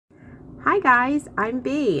Hi guys, I'm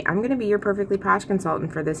B. I'm going to be your Perfectly Posh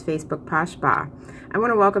consultant for this Facebook Posh Spa. I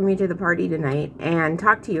want to welcome you to the party tonight and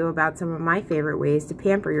talk to you about some of my favorite ways to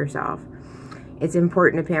pamper yourself. It's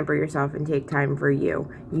important to pamper yourself and take time for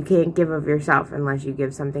you. You can't give of yourself unless you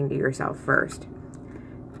give something to yourself first.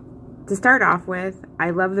 To start off with, I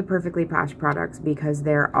love the Perfectly Posh products because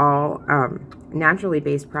they're all naturally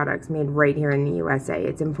based products made right here in the USA.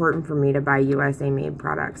 It's important for me to buy USA made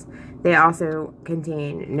products. They also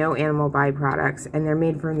contain no animal byproducts, and they're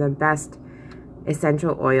made from the best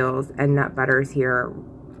essential oils and nut butters here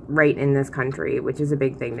right in this country, which is a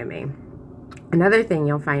big thing to me. Another thing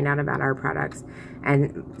you'll find out about our products,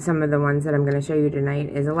 and some of the ones that I'm going to show you tonight,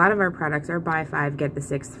 is a lot of our products are buy 5, get the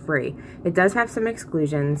 6th free. It does have some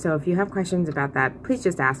exclusions, so if you have questions about that, please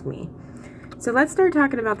just ask me. So let's start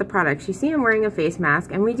talking about the products. You see I'm wearing a face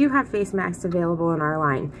mask, and we do have face masks available in our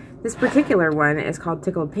line. This particular one is called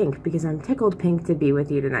Tickled Pink because I'm tickled pink to be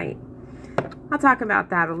with you tonight. I'll talk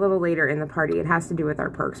about that a little later in the party. It has to do with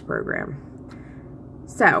our perks program.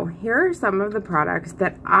 So here are some of the products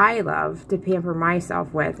that I love to pamper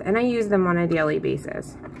myself with, and I use them on a daily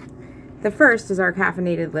basis. The first is our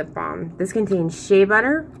caffeinated lip balm. This contains shea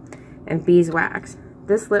butter and beeswax.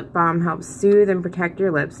 This lip balm helps soothe and protect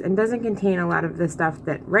your lips and doesn't contain a lot of the stuff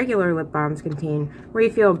that regular lip balms contain where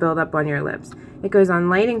you feel a buildup on your lips. It goes on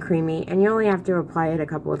light and creamy, and you only have to apply it a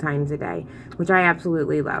couple of times a day, which I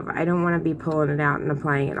absolutely love. I don't want to be pulling it out and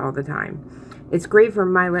applying it all the time. It's great for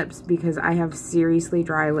my lips because I have seriously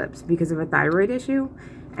dry lips because of a thyroid issue,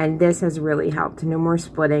 and this has really helped. No more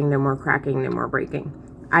splitting, no more cracking, no more breaking.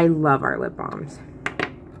 I love our lip balms.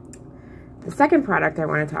 The second product I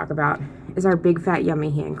want to talk about is our Big Fat Yummy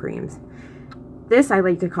hand creams. This I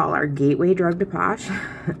like to call our gateway drug to Posh.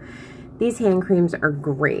 These hand creams are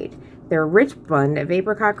great. They're a rich blend of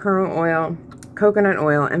apricot kernel oil, coconut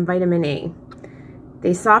oil, and vitamin E.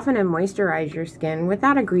 They soften and moisturize your skin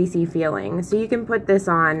without a greasy feeling, so you can put this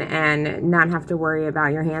on and not have to worry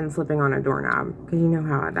about your hand slipping on a doorknob, because you know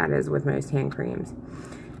how that is with most hand creams.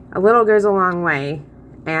 A little goes a long way,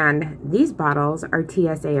 and these bottles are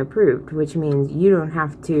TSA approved, which means you don't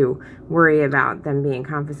have to worry about them being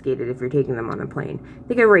confiscated if you're taking them on a plane.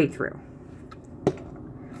 They go right through.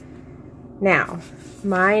 Now,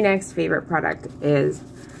 my next favorite product is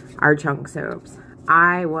our chunk soaps.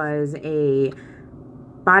 I was a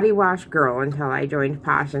body wash girl until I joined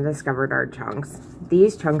Posh and discovered our chunks.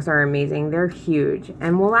 These chunks are amazing. They're huge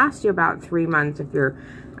and will last you about 3 months if you're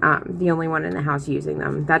the only one in the house using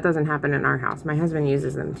them. That doesn't happen in our house. My husband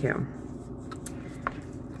uses them too.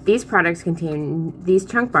 These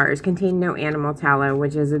chunk bars contain no animal tallow,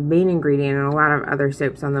 which is a main ingredient in a lot of other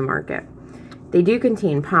soaps on the market. They do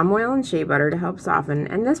contain palm oil and shea butter to help soften,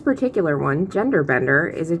 and this particular one, Gender Bender,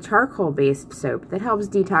 is a charcoal-based soap that helps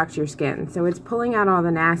detox your skin. So it's pulling out all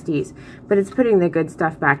the nasties, but it's putting the good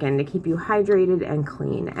stuff back in to keep you hydrated and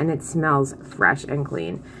clean, and it smells fresh and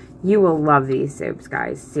clean. You will love these soaps,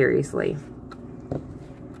 guys, seriously.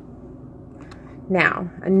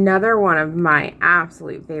 Now, another one of my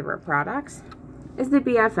absolute favorite products is the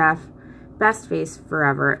BFF Best Face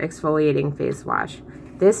Forever Exfoliating Face Wash.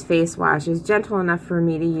 This face wash is gentle enough for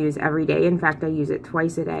me to use every day. In fact, I use it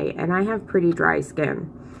twice a day, and I have pretty dry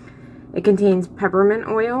skin. It contains peppermint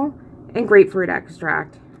oil and grapefruit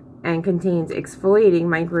extract and contains exfoliating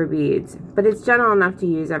microbeads, but it's gentle enough to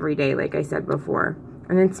use every day, like I said before,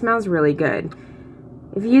 and it smells really good.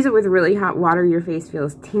 If you use it with really hot water, your face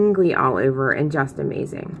feels tingly all over and just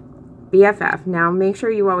amazing. BFF. Now, make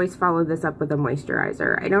sure you always follow this up with a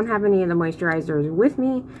moisturizer. I don't have any of the moisturizers with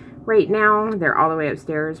me right now. They're all the way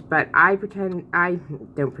upstairs, but I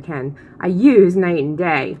use night and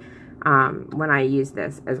day when I use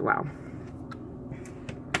this as well.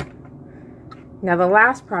 Now, the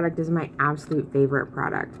last product is my absolute favorite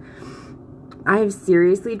product. I have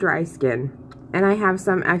seriously dry skin, and I have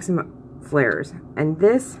some eczema flares, and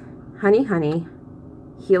this Honey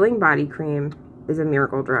Healing Body Cream is a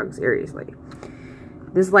miracle drug, seriously.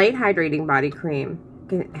 This light hydrating body cream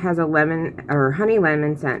has a lemon or honey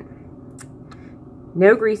lemon scent,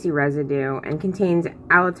 no greasy residue, and contains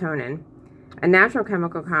allotonin, a natural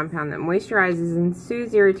chemical compound that moisturizes and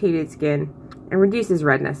soothes irritated skin and reduces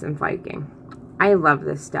redness and flaking. I love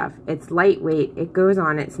this stuff. It's lightweight, it goes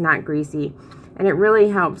on, it's not greasy, and it really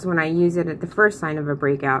helps when I use it at the first sign of a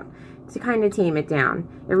breakout to kind of tame it down.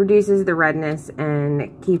 It reduces the redness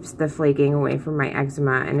and keeps the flaking away from my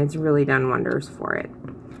eczema, and it's really done wonders for it.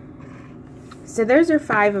 So those are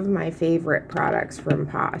 5 of my favorite products from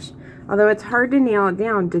Posh. Although it's hard to nail it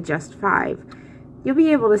down to just 5, you'll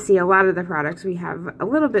be able to see a lot of the products we have a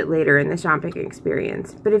little bit later in the shopping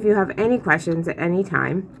experience. But if you have any questions at any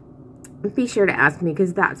time, be sure to ask me,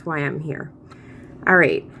 because that's why I'm here. All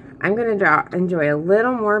right, I'm going to enjoy a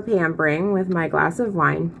little more pampering with my glass of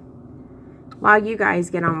wine while you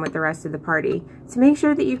guys get on with the rest of the party. So make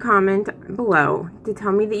sure that you comment below to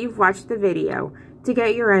tell me that you've watched the video to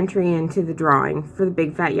get your entry into the drawing for the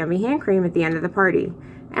Big Fat Yummy Hand Cream at the end of the party.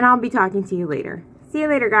 And I'll be talking to you later. See you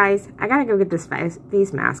later, guys. I gotta go get this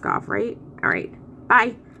face mask off, right? All right,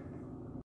 bye.